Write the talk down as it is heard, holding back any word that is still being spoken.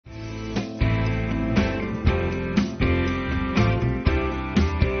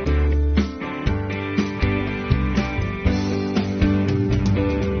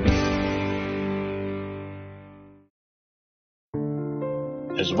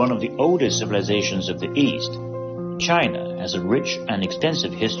As one of the oldest civilizations of the East, China has a rich and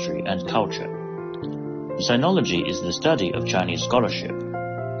extensive history and culture. Sinology is the study of Chinese scholarship,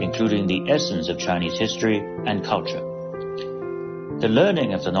 including the essence of Chinese history and culture. The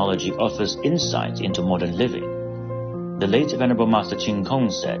learning of Sinology offers insight into modern living. The late Venerable Master Qin Kong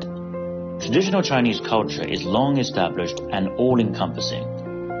said, "Traditional Chinese culture is long established and all-encompassing.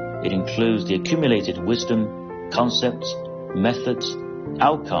 It includes the accumulated wisdom, concepts, methods,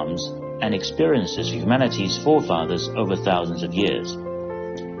 outcomes, and experiences of humanity's forefathers over thousands of years.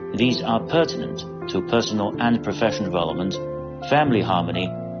 These are pertinent to personal and professional development, family harmony,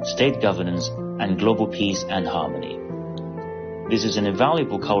 state governance, and global peace and harmony. This is an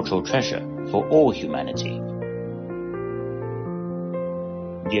invaluable cultural treasure for all humanity."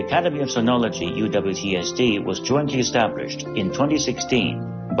 The Academy of Sinology UWTSD was jointly established in 2016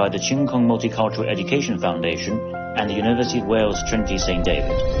 by the Qin Kong Multicultural Education Foundation and the University of Wales Trinity St.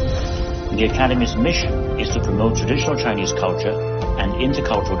 David. The Academy's mission is to promote traditional Chinese culture and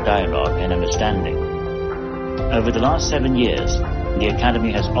intercultural dialogue and understanding. Over the last 7 years, the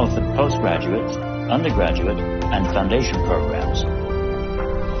Academy has offered postgraduate, undergraduate, and foundation programs.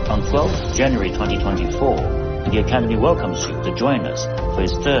 On 12 January 2024, the Academy welcomes you to join us for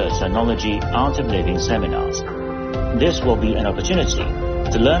its third Sinology Art of Living seminars. This will be an opportunity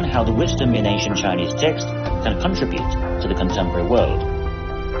to learn how the wisdom in ancient Chinese texts can contribute to the contemporary world.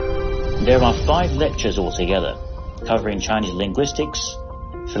 There are 5 lectures altogether, covering Chinese linguistics,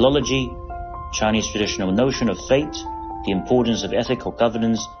 philology, Chinese traditional notion of fate, the importance of ethical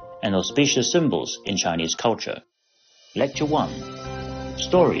governance, and auspicious symbols in Chinese culture. Lecture 1.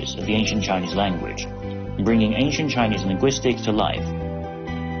 Stories of the Ancient Chinese Language, bringing ancient Chinese linguistics to life.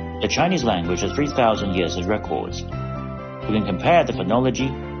 The Chinese language has 3,000 years of records. We can compare the phonology,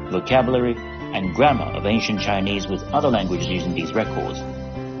 vocabulary, and grammar of ancient Chinese with other languages using these records.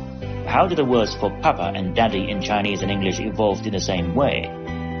 How did the words for papa and daddy in Chinese and English evolve in the same way?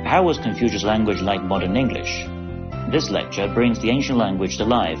 How was Confucius language like modern English? This lecture brings the ancient language to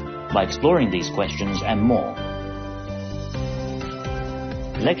life by exploring these questions and more.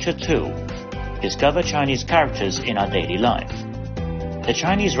 Lecture 2. Discover Chinese characters in our daily life. The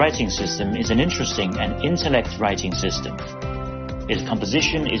Chinese writing system is an interesting and intellect writing system. Its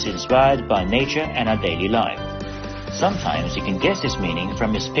composition is inspired by nature and our daily life. Sometimes you can guess its meaning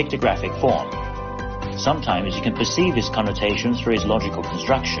from its pictographic form. Sometimes you can perceive its connotations through its logical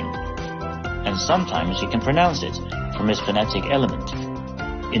construction. And sometimes you can pronounce it from its phonetic element.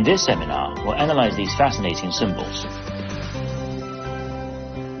 In this seminar, we'll analyze these fascinating symbols.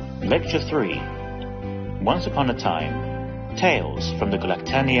 Lecture 3. Once upon a time, Tales from the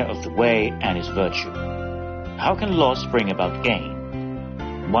Collectanea of the Way and its Virtue. How can loss bring about gain?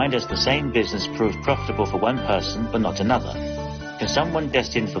 Why does the same business prove profitable for one person but not another? Can someone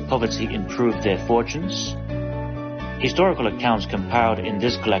destined for poverty improve their fortunes? Historical accounts compiled in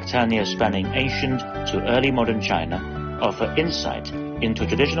this Collectanea spanning ancient to early modern China offer insight into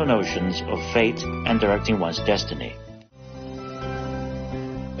traditional notions of fate and directing one's destiny.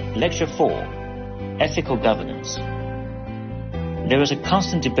 Lecture 4. Ethical Governance. There is a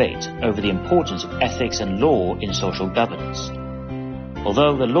constant debate over the importance of ethics and law in social governance.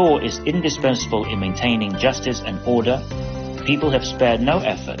 Although the law is indispensable in maintaining justice and order, people have spared no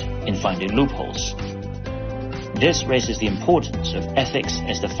effort in finding loopholes. This raises the importance of ethics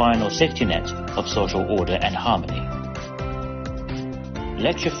as the final safety net of social order and harmony.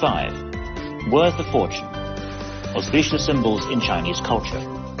 Lecture 5. Worth of Fortune. Auspicious symbols in Chinese culture.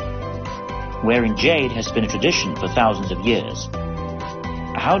 Wearing jade has been a tradition for thousands of years.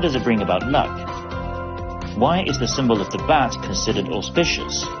 How does it bring about luck? Why is the symbol of the bat considered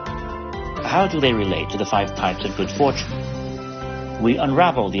auspicious? How do they relate to the 5 types of good fortune? We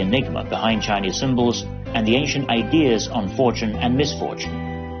unravel the enigma behind Chinese symbols and the ancient ideas on fortune and misfortune.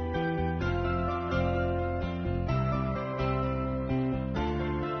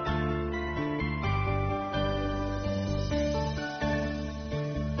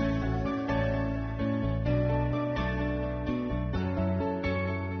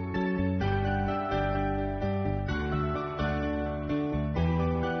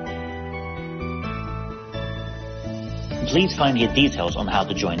 Please find here details on how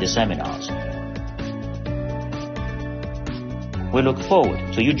to join the seminars. We look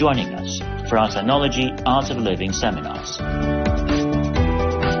forward to you joining us for our Sinology Art of Living seminars.